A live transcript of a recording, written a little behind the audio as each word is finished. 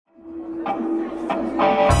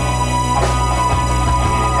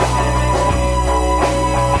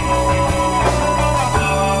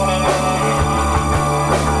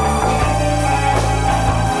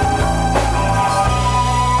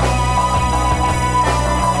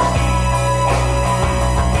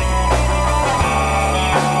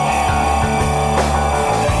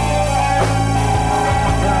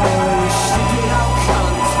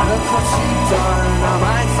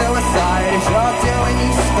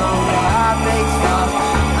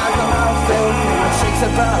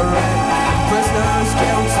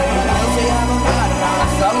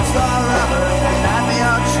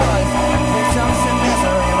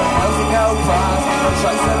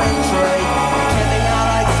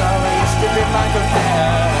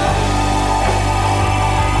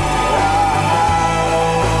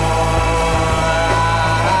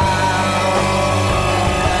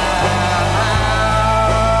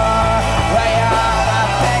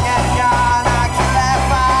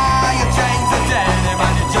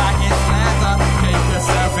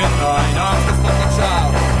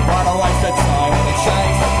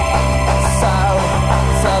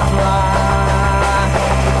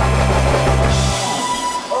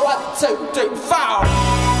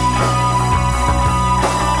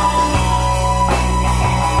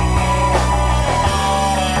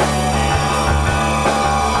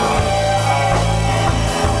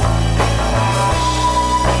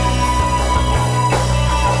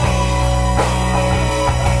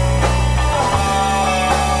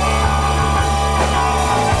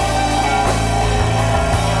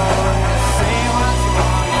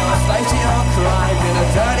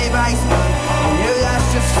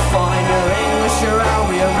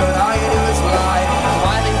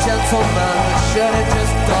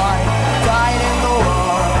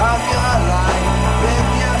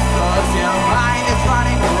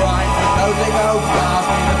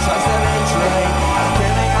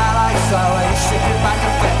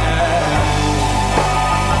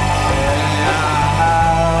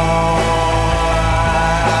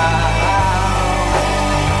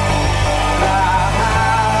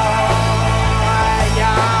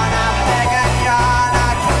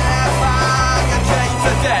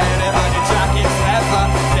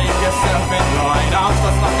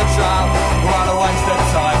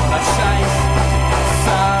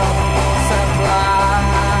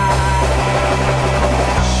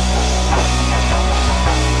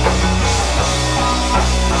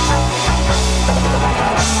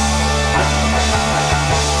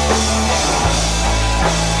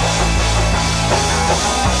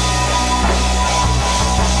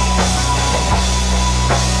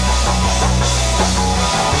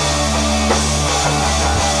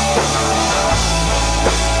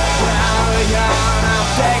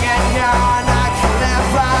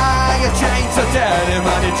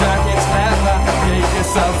jacket's leather. Keep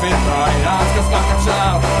yourself in right arms, cause like a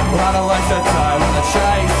child, run away to time on the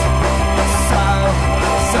chase.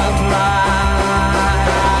 So glad.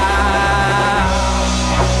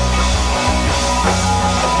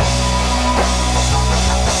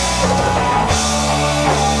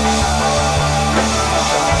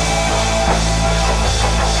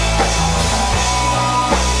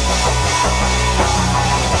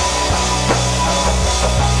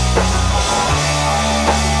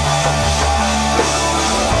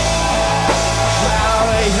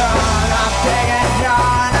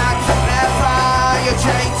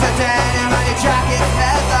 Chains of denim and your jacket's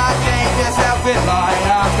leather. Keep yourself in line,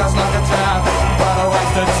 cause like a child, what a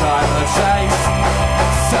waste of time.